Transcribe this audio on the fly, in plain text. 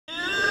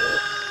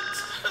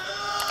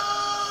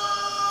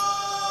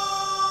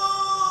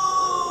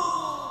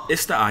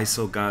It's the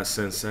ISO God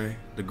Sensei,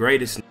 the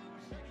greatest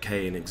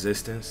K in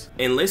existence.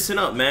 And listen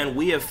up, man,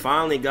 we have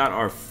finally got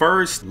our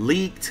first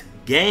leaked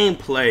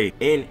gameplay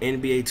in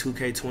NBA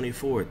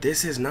 2K24.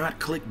 This is not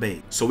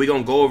clickbait. So we're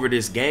gonna go over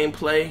this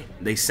gameplay.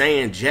 They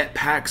saying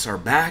jetpacks are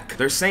back.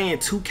 They're saying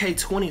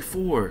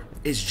 2K24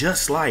 is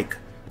just like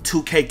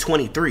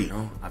 2K23. You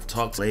know, I've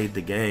played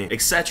the game,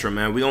 etc.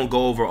 Man, we gonna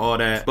go over all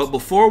that. But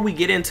before we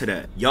get into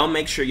that, y'all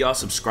make sure y'all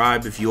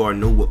subscribe if you are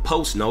new with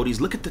post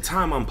noties. Look at the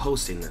time I'm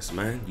posting this,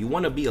 man. You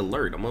want to be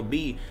alert. I'm gonna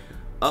be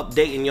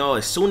updating y'all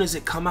as soon as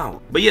it come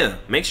out. But yeah,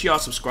 make sure y'all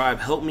subscribe.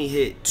 Help me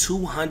hit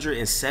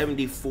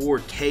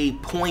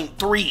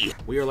 274K.3.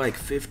 We are like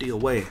 50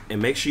 away.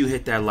 And make sure you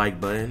hit that like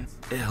button.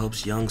 It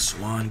helps young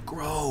Swan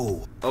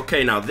grow.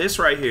 Okay, now this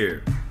right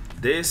here,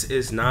 this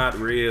is not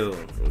real.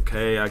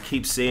 Okay, I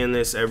keep seeing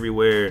this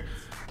everywhere.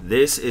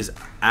 This is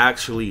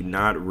actually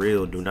not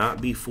real. Do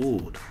not be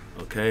fooled.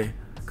 Okay,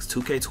 because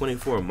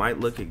 2K24 might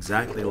look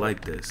exactly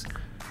like this.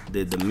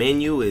 The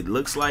menu, it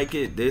looks like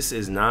it. This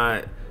is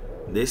not.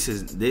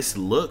 This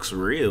looks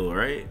real,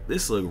 right?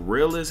 This look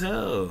real as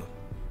hell.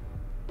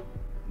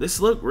 This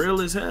look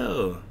real as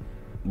hell,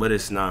 but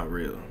it's not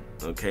real.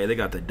 Okay, they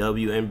got the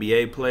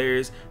WNBA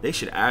players. They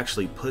should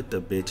actually put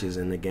the bitches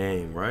in the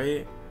game,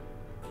 right?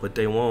 But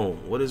they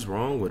won't. What is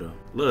wrong with them?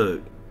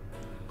 Look,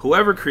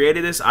 whoever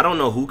created this, I don't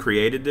know who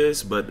created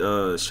this, but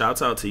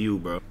shouts out to you,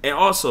 bro. And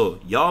also,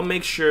 y'all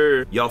make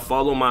sure y'all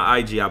follow my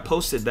IG. I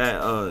posted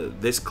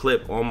that this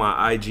clip on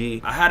my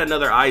IG. I had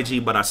another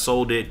IG, but I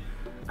sold it.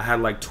 I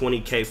had like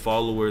 20K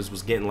followers,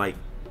 was getting like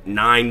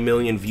 9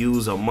 million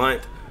views a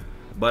month.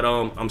 But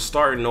I'm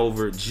starting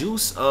over.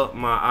 Juice up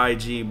my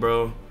IG,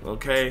 bro.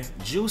 Okay,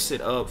 juice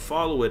it up,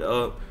 follow it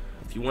up.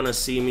 If you want to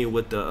see me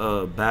with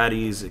the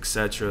baddies,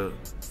 etc.,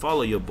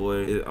 follow your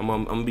boy. I'm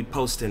gonna be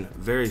posting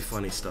very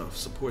funny stuff.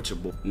 Support your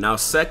boy. Now,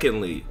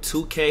 secondly,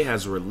 2K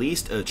has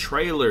released a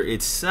trailer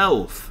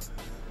itself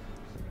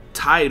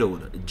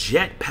titled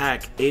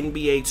Jetpack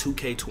NBA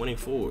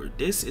 2K24.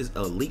 This is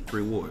a leaked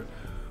reward.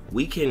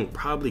 We can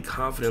probably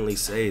confidently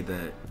say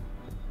that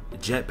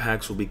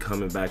jetpacks will be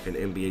coming back in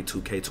NBA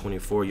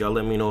 2K24. Y'all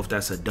let me know if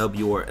that's a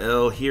W or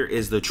L. Here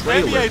is the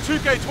trailer. NBA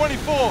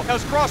 2K24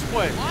 has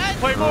crossplay. What?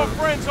 Play more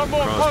friends on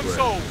more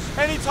consoles.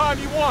 Anytime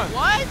you want.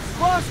 What?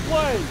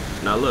 Crossplay.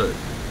 Now look.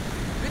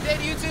 Good day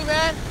to you too,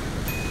 man.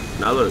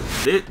 Now look,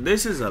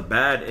 this is a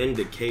bad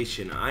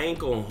indication. I ain't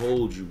gonna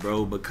hold you,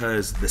 bro,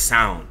 because the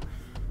sound,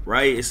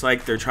 right? It's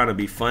like they're trying to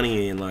be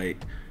funny and like,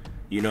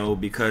 you know,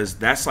 because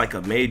that's like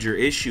a major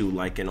issue.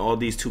 Like in all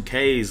these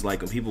 2Ks,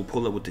 like when people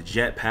pull up with the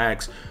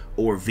jetpacks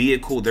or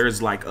vehicle,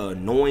 there's like an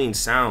annoying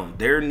sound.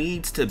 There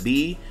needs to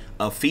be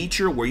a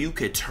feature where you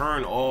could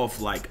turn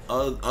off like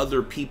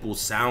other people's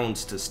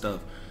sounds to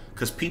stuff,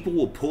 because people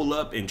will pull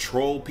up and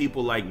troll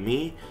people like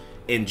me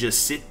and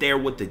just sit there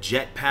with the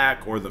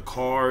jetpack or the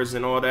cars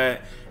and all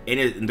that,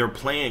 and they're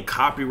playing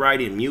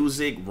copyrighted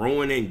music,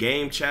 ruining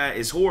game chat.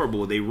 It's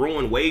horrible. They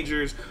ruin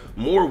wagers.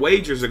 More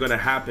wagers are gonna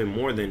happen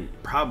more than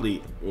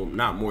probably, well,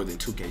 not more than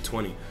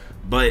 2K20,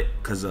 but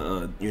because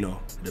you know,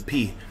 the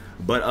P.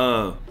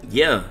 But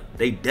yeah,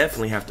 they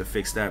definitely have to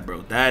fix that,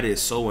 bro. That is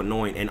so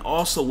annoying. And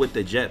also with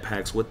the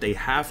jetpacks, what they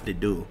have to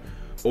do,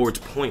 or it's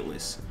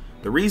pointless.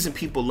 The reason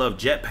people love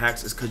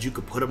jetpacks is because you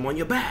could put them on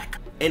your back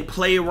and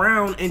play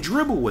around and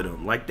dribble with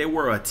them like they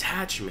were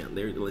attachment.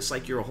 It's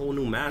like you're a whole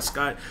new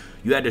mascot.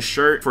 You had the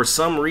shirt. For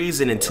some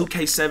reason in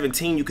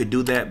 2K17 you could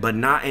do that, but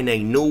not in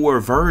a newer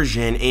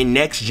version in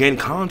next gen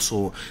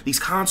console.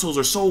 These consoles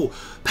are so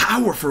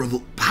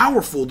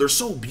powerful. They're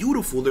so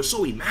beautiful. They're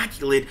so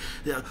immaculate.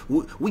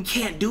 We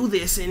can't do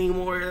this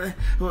anymore.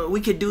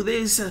 We could do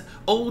this.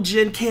 Old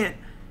gen can't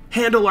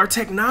handle our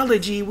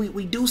technology.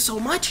 We do so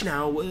much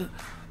now.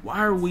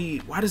 Why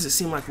does it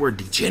seem like we're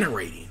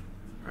degenerating,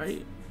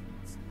 right?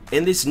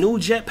 And this new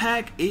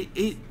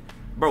jetpack,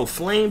 bro,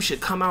 flames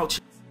should come out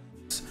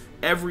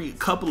every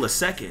couple of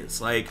seconds.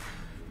 Like,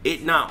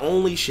 it not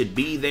only should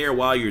be there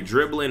while you're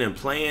dribbling and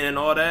playing and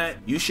all that,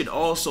 it should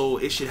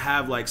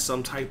have like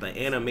some type of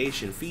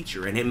animation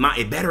feature, and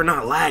it better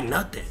not lag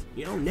nothing.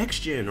 You know,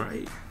 next gen,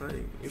 right?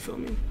 Like, you feel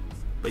me?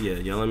 But yeah,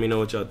 y'all let me know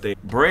what y'all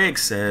think. Bragg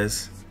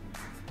says,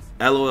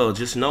 LOL,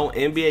 just know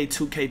NBA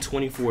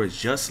 2K24 is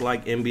just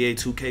like NBA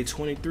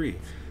 2K23.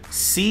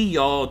 See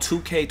y'all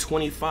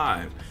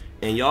 2K25.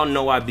 And y'all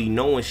know I be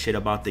knowing shit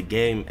about the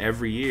game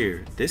every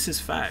year. This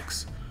is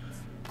facts.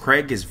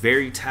 Craig is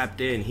very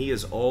tapped in. He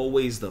is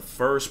always the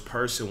first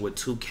person with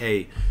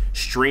 2K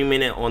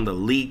streaming it on the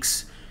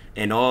leaks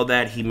and all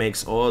that. He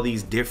makes all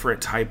these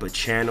different type of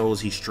channels.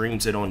 He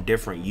streams it on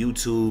different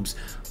YouTubes,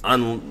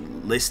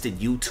 unlisted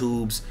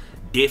YouTubes,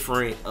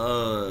 different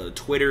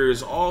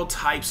Twitters, all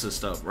types of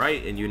stuff,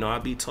 right? And you know, I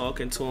be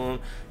talking to him.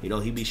 You know,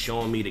 he be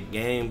showing me the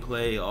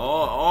gameplay,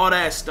 all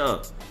that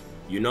stuff.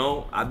 You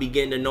know, I be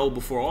getting to know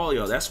before all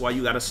y'all. That's why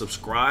you gotta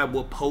subscribe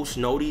with post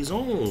noties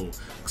on,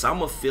 because I'm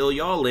gonna fill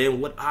y'all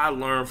in what I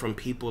learned from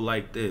people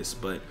like this.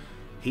 But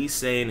he's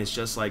saying it's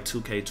just like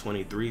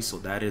 2K23, so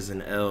that is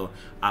an L.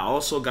 I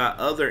also got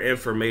other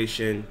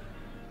information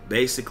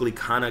basically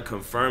kind of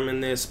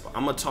confirming this.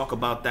 I'm gonna talk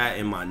about that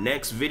in my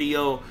next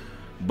video.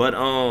 But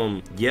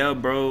yeah,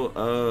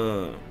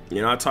 bro,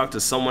 you know, I talked to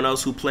someone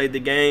else who played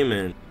the game,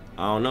 and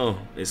I don't know,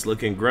 it's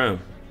looking grim.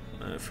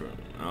 I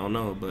don't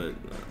know, but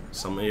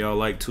some of y'all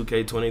like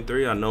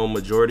 2K23. I know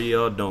majority of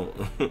y'all don't.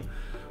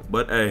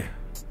 But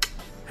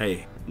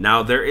hey,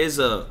 now there is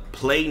a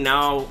play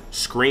now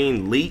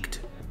screen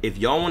leaked. If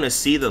y'all want to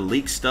see the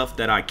leaked stuff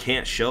that I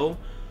can't show,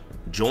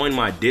 join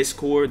my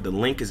Discord. The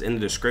link is in the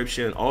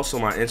description. Also,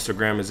 my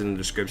Instagram is in the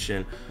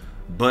description.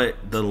 But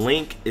the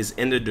link is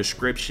in the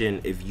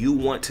description if you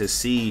want to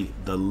see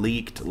the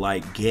leaked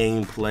like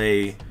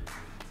gameplay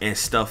and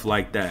stuff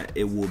like that.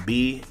 It will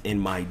be in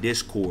my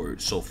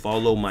Discord. So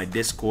follow my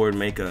Discord,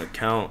 make an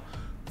account,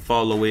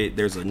 follow it.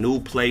 There's a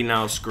new play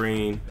now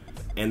screen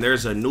and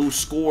there's a new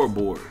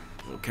scoreboard.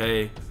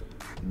 Okay,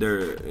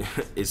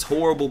 it's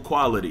horrible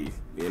quality.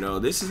 You know,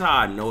 this is how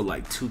I know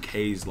like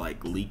 2K's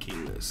like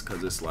leaking this,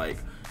 because it's like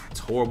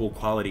it's horrible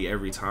quality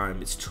every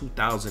time. It's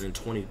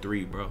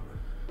 2023, bro.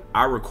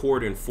 I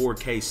record in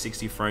 4K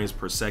 60 frames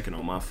per second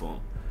on my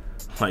phone.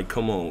 Like,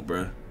 come on,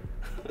 bro.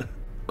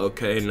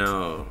 Okay,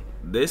 now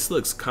this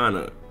looks kind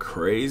of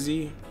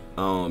crazy.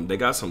 They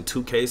got some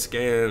 2K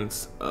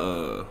scans.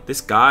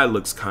 This guy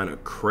looks kind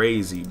of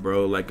crazy,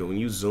 bro. Like when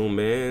you zoom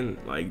in,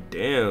 like,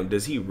 damn,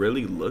 does he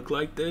really look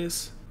like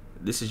this?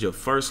 This is your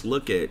first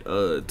look at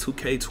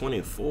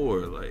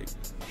 2K24. Like,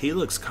 he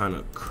looks kind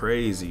of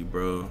crazy,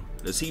 bro.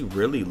 Does he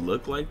really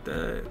look like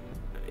that?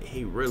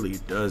 He really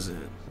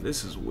doesn't.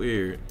 This is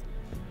weird.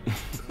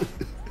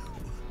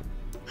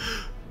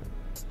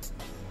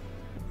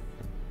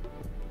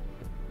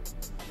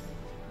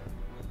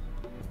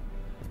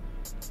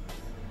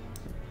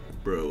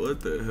 Bro, what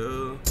the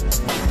hell?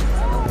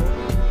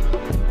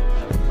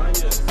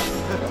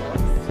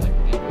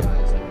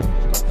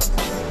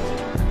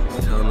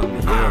 Telling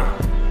him, yeah.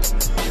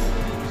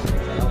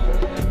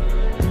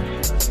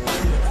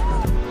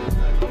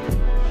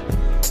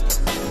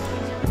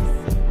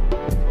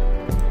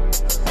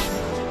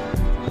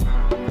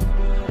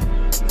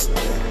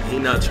 He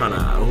not trying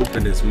to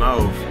open his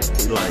mouth.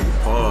 He like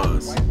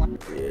pause.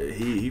 Yeah,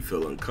 he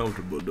feel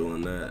uncomfortable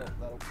doing that.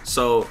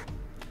 So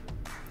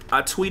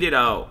I tweeted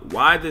out,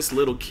 why this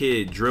little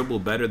kid dribble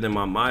better than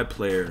my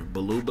player,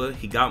 Baluba.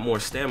 He got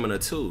more stamina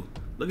too.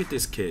 Look at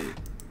this kid.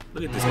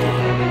 Look at this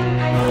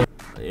kid.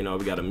 You know,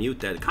 we gotta mute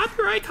that.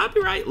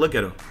 Copyright. Look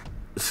at him.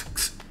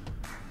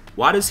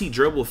 Why does he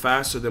dribble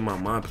faster than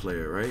my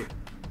player, right?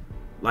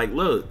 Like,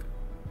 look,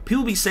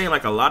 people be saying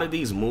like a lot of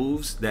these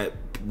moves that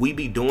we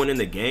be doing in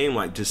the game,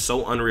 like just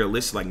so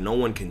unrealistic, like no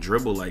one can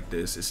dribble like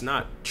this. It's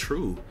not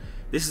true.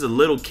 This is a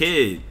little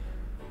kid.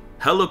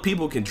 Hella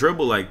people can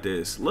dribble like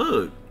this.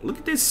 Look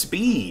at this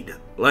speed.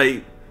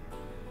 Like,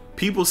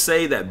 people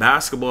say that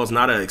basketball is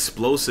not an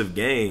explosive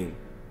game.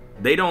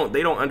 They don't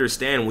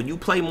understand. When you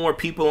play more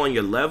people on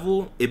your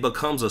level, it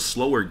becomes a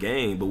slower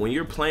game. But when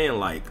you're playing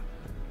like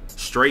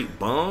straight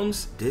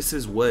bums, this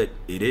is what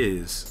it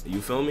is.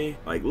 You feel me?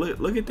 Like,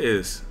 look at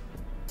this.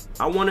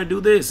 I want to do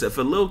this. If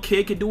a little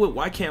kid can do it,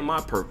 why can't my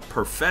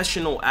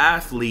professional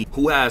athlete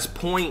who has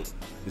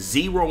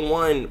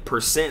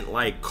 0.01%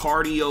 like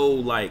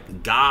cardio,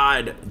 like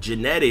God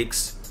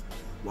genetics,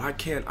 why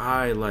can't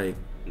I like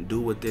do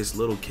what this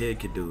little kid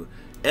could do?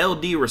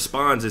 LD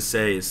responds and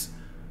says,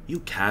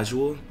 "You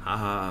casual,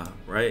 haha,"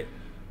 right?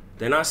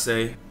 Then I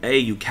say, "Hey,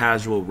 you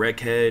casual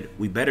wreckhead,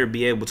 we better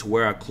be able to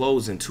wear our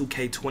clothes in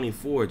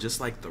 2K24 just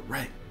like the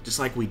wreck. Just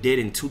like we did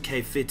in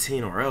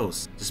 2K15, or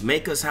else just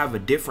make us have a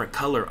different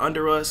color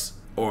under us,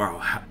 or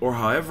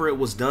however it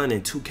was done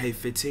in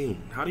 2K15.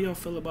 How do y'all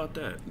feel about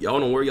that? Y'all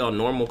wanna wear y'all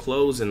normal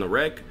clothes in the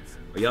rec,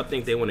 or y'all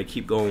think they wanna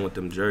keep going with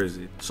them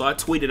jerseys?" So I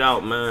tweeted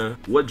out, man,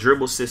 what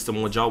dribble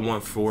system would y'all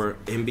want for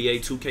NBA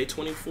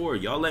 2K24?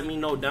 Y'all let me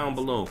know down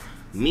below.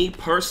 Me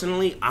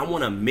personally, I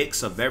want a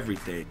mix of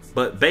everything.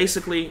 But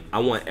basically, I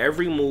want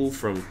every move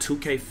from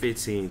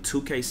 2K15,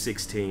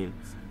 2K16,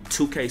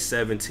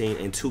 2K17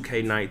 and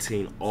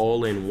 2K19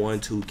 all in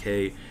one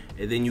 2K,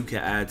 and then you can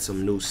add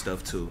some new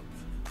stuff too.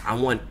 I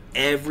want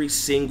every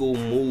single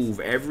move,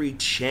 every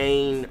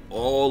chain,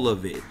 all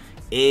of it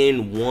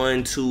in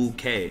one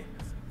 2K.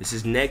 This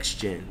is next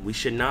gen. We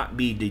should not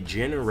be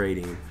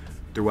degenerating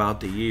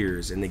throughout the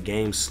years and the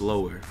game's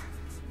slower.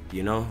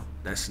 You know,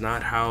 that's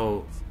not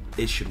how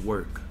it should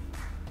work.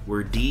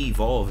 We're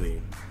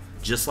de-evolving.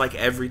 Just like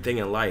everything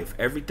in life.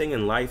 Everything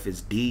in life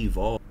is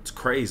de-evolved. It's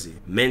crazy.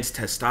 Men's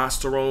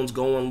testosterone's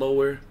going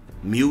lower.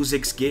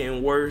 Music's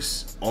getting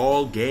worse.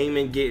 All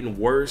gaming getting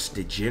worse.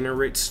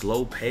 Degenerate,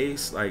 slow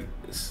pace. Like,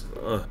 it's,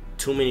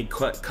 too many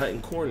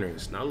cutting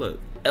corners. Now look,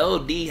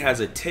 LD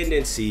has a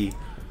tendency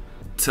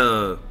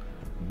to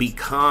be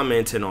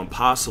commenting on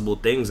possible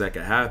things that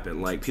could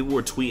happen. Like, people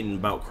were tweeting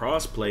about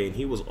crossplay, and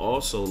he was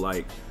also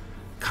like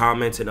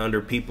commenting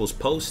under people's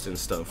posts and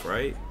stuff,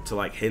 right? To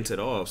like hint it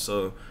off.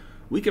 So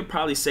we could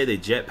probably say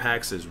that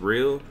jetpacks is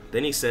real.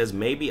 Then he says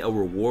maybe a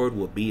reward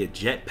will be a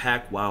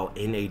jetpack while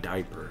in a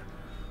diaper.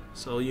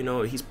 So, you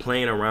know, he's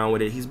playing around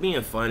with it. He's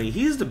being funny.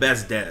 He's the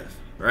best dev,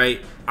 right?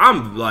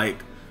 I'm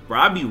like, bro,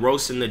 I be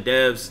roasting the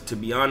devs. To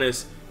be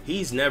honest,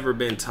 he's never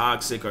been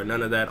toxic or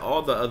none of that.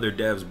 All the other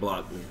devs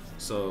blocked me.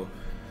 So,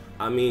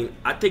 I mean,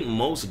 I think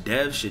most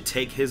devs should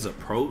take his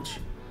approach.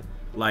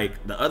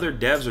 Like, the other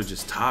devs are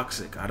just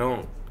toxic. I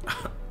don't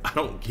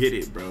get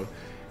it, bro.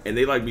 And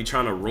they like be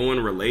trying to ruin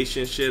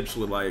relationships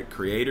with like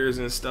creators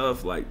and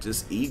stuff. Like,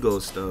 just ego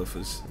stuff.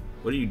 Is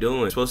what are you doing?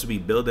 You're supposed to be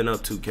building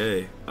up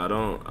 2K. I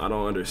don't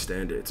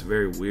understand it. It's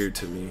very weird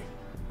to me.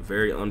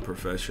 Very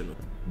unprofessional.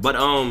 But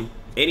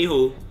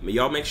anywho,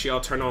 y'all make sure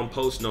y'all turn on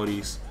post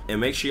notice and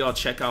make sure y'all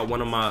check out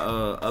one of my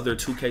other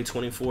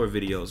 2K24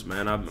 videos,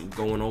 man. I'm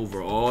going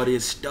over all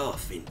this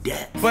stuff in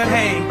depth. But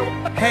hey,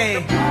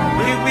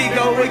 here we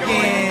go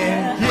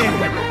again.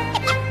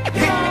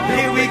 Yeah.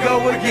 Here we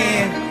go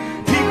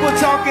again. People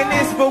talking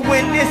this, but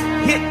when this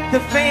hit the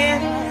fan,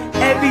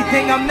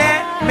 everything I'm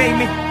at made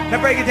me.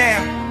 Now break it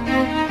down.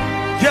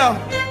 Yo,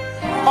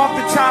 off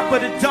the top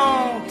of the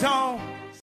dome.